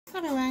Hi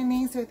everyone,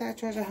 Nancy with Our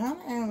Treasure Home,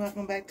 and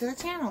welcome back to the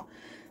channel.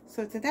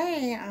 So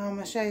today I'm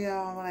going to show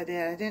y'all what I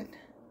did. I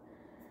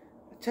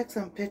took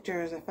some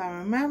pictures. If I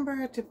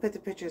remember to put the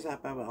pictures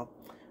up, I will.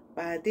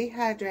 But I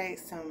dehydrate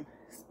some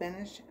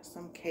spinach,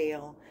 some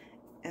kale,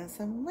 and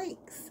some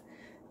leeks.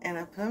 And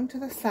I put them to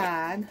the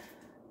side.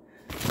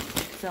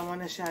 So I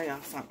want to show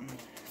y'all something.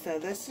 So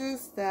this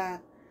is the, I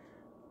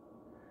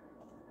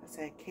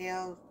said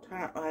kale,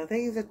 turnip, well,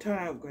 these are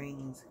turnip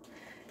greens.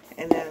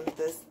 And then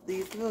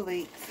these are the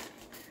leeks.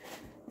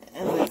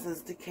 And this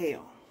is the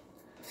kale.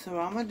 So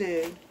what I'm going to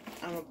do,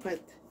 I'm going to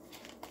put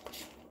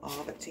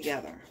all of it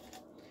together.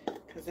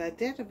 Because I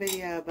did a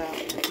video about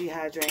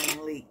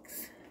dehydrating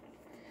leeks.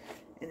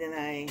 And then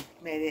I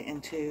made it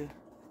into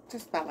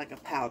just about like a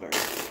powder.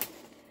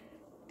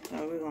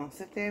 So we're going to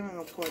sit there and we're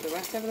going to pour the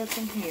rest of it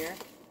in here.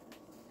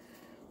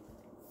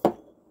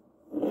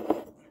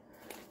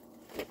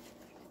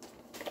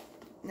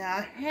 Now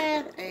I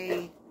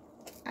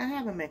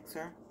have a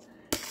mixer.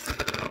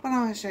 But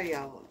I'm going to show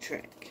y'all a little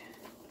trick.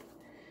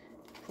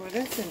 Pour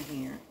this in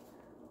here.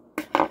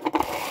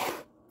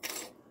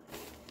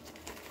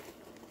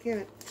 Give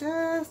it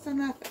just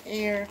enough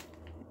air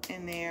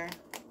in there.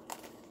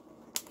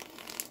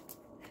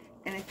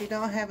 And if you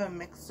don't have a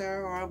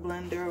mixer or a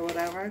blender or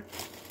whatever,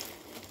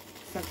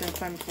 something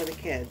fun for the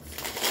kids.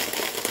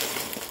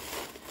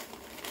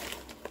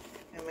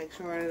 And make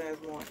sure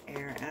there's more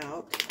air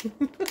out.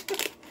 And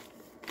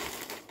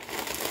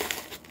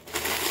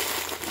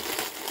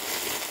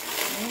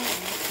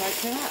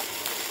clutch it up.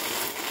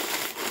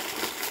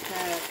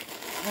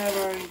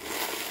 However,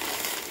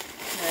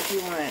 if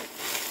you want it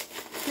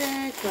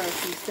thick or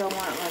if you still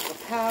want it like a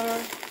powder.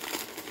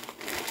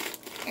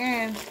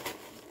 And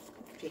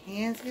if your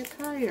hands get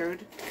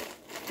tired,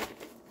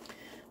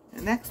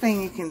 the next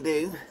thing you can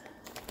do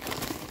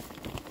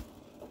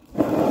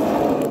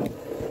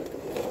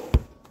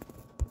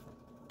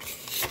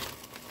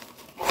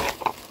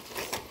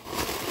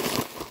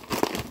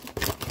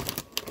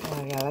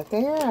I gotta let the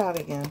air out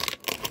again.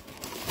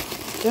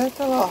 Just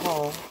a little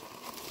hole.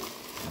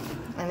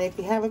 And if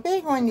you have a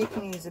big one, you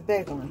can use a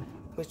big one.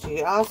 But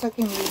you also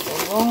can use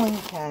a rolling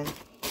pin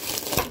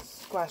to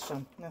squash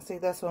them. Now see,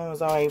 this one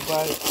was already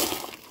broke.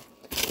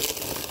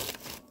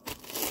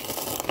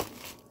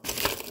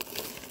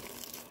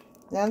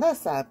 Now this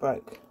side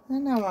broke.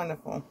 Isn't that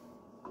wonderful?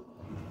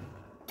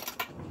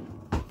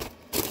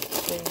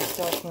 So you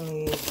still can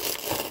use,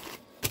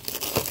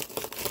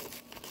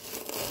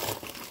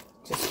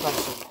 just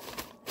squash it.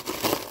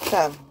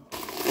 So,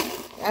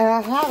 and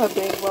I have a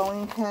big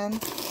rolling pin.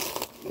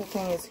 The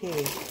thing is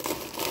huge.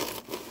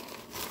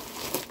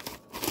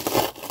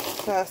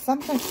 So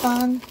something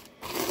fun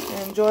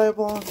and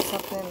enjoyable, and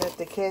something that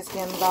the kids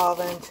get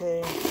involved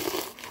into.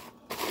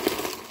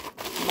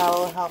 My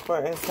little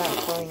helper is not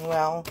feeling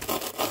well.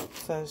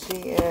 So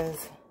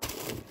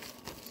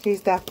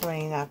she's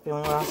definitely not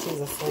feeling well.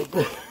 She's asleep.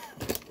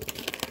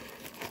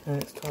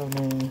 And it's 12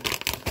 noon.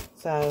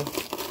 So,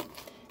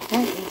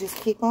 yeah, you just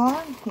keep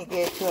on. You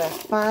get it to as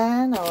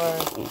fine, or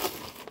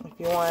if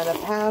you want a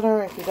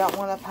powder, if you don't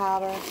want a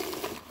powder,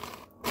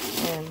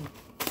 and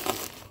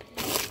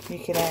you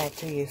can add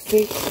to your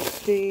soups, your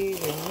stews,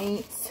 your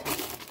meats.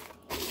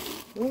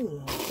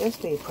 Ooh, this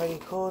would be pretty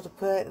cool to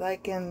put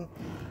like in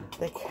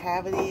the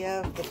cavity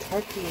of the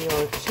turkey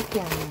or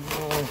chicken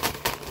or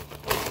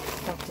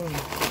something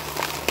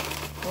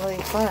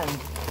really fun.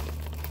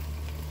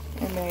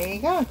 And there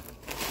you go.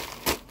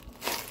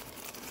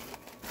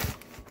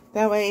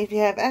 That way, if you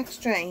have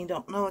extra and you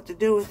don't know what to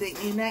do with it,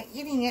 you're not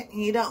eating it,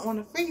 and you don't want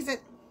to freeze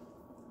it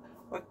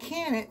or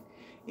can it,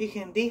 you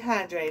can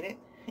dehydrate it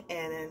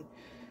and then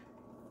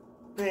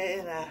put it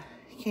in a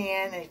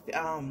can,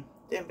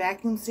 and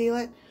vacuum seal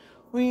it,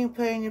 or you can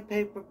put it in your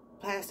paper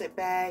plastic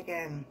bag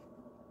and,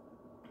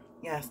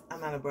 yes,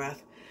 I'm out of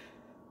breath,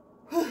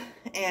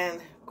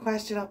 and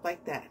crush it up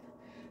like that.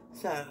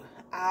 So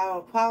I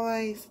will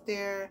probably sit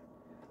there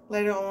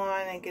later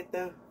on and get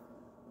the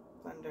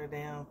blender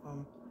down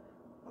from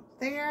up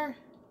there.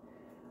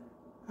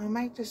 I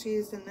might just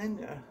use the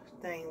Ninja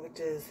thing, which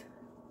is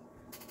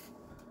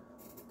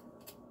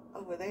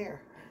over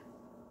there.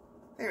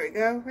 There we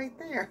go, right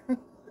there.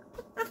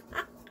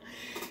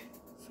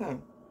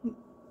 So,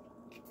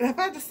 if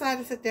I decide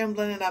to sit there and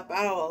blend it up,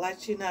 I will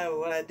let you know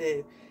what I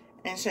do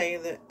and show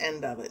you the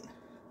end of it.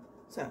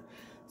 So,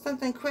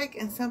 something quick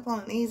and simple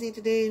and easy to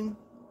do.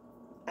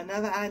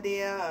 Another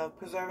idea of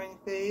preserving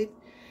food.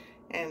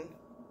 And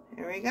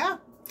here we go.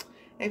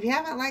 If you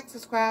haven't liked,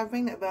 subscribe,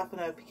 ring that bell for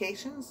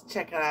notifications.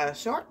 Check out our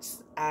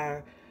shorts,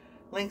 our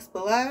links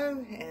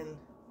below, and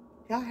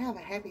y'all have a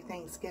happy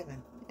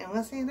Thanksgiving. And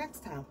we'll see you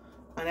next time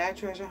on Our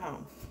Treasure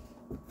Home.